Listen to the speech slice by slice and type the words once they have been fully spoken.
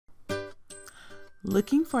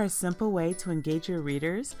Looking for a simple way to engage your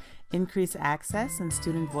readers, increase access and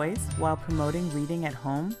student voice while promoting reading at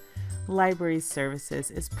home? Library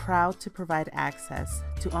Services is proud to provide access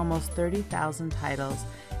to almost 30,000 titles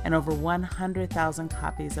and over 100,000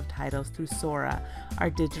 copies of titles through Sora,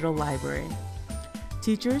 our digital library.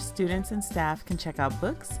 Teachers, students, and staff can check out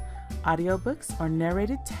books, audiobooks, or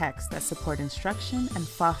narrated texts that support instruction and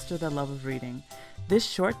foster the love of reading. This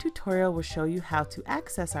short tutorial will show you how to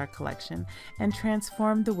access our collection and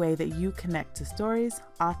transform the way that you connect to stories,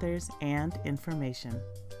 authors, and information.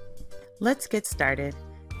 Let's get started.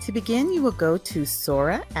 To begin, you will go to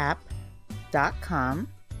soraapp.com.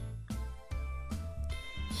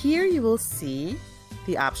 Here you will see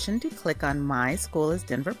the option to click on My School is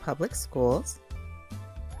Denver Public Schools.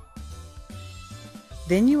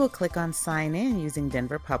 Then you will click on Sign In using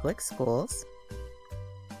Denver Public Schools.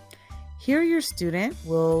 Here your student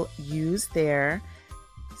will use their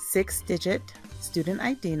 6-digit student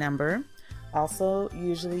ID number, also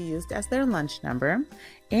usually used as their lunch number,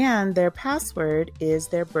 and their password is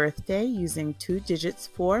their birthday using 2 digits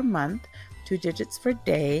for month, 2 digits for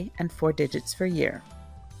day, and 4 digits for year.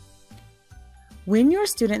 When your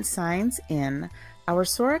student signs in, our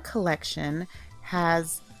Sora collection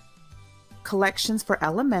has collections for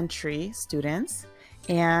elementary students,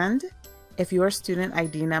 and if your student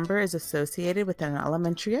ID number is associated with an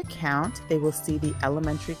elementary account, they will see the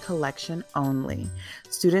elementary collection only.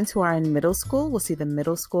 Students who are in middle school will see the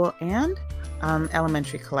middle school and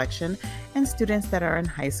elementary collection, and students that are in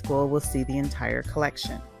high school will see the entire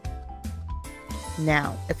collection.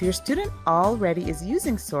 Now, if your student already is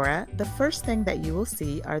using Sora, the first thing that you will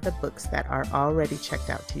see are the books that are already checked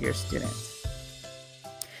out to your student.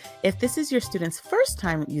 If this is your student's first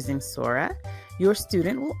time using Sora, your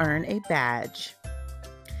student will earn a badge.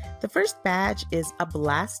 The first badge is a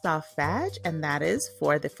blast off badge, and that is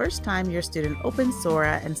for the first time your student opens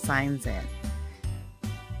Sora and signs in.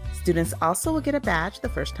 Students also will get a badge the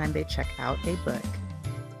first time they check out a book.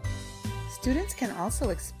 Students can also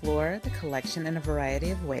explore the collection in a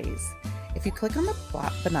variety of ways. If you click on the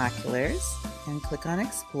binoculars and click on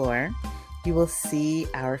Explore, you will see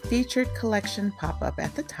our featured collection pop up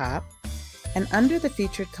at the top, and under the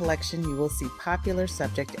featured collection you will see popular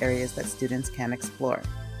subject areas that students can explore.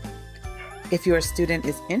 If your student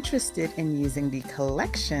is interested in using the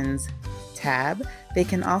Collections tab, they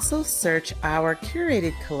can also search our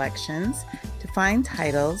curated collections to find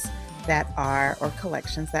titles that are, or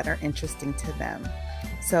collections that are interesting to them.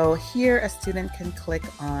 So here a student can click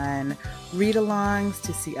on read-alongs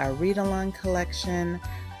to see our read-along collection,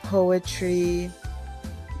 poetry,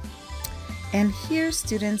 and here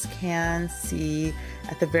students can see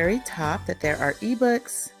at the very top that there are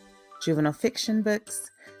ebooks, juvenile fiction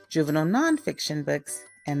books, juvenile nonfiction books,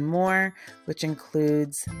 and more, which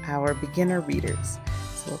includes our beginner readers.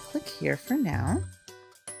 So we'll click here for now.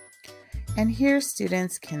 And here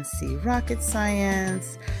students can see rocket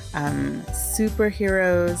science,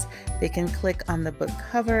 superheroes. They can click on the book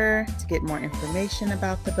cover to get more information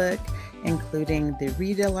about the book, including the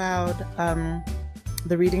read aloud,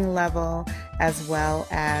 the reading level, as well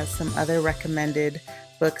as some other recommended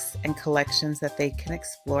books and collections that they can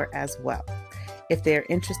explore as well. If they're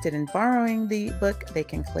interested in borrowing the book, they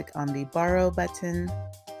can click on the borrow button.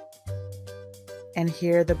 And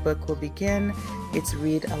here the book will begin its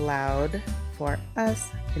read aloud for us,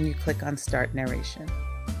 and you click on Start Narration.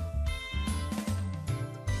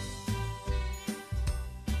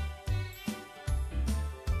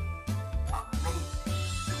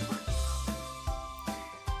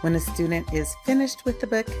 When a student is finished with the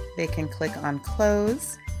book, they can click on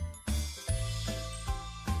Close.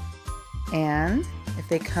 And if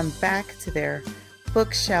they come back to their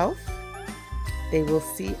bookshelf, they will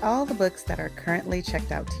see all the books that are currently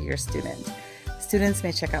checked out to your student. Students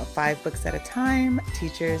may check out 5 books at a time.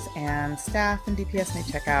 Teachers and staff in DPS may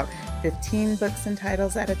check out 15 books and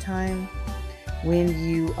titles at a time. When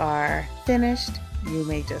you are finished, you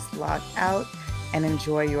may just log out and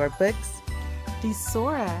enjoy your books. The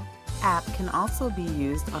Sora app can also be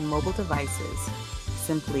used on mobile devices.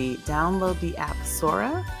 Simply download the app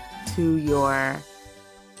Sora to your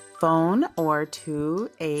phone or to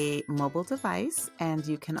a mobile device, and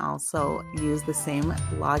you can also use the same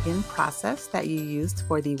login process that you used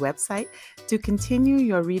for the website to continue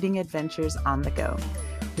your reading adventures on the go.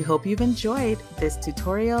 We hope you've enjoyed this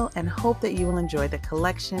tutorial and hope that you will enjoy the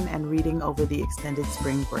collection and reading over the extended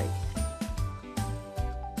spring break.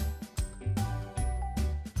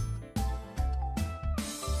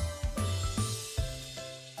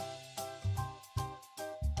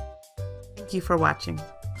 Thank you for watching.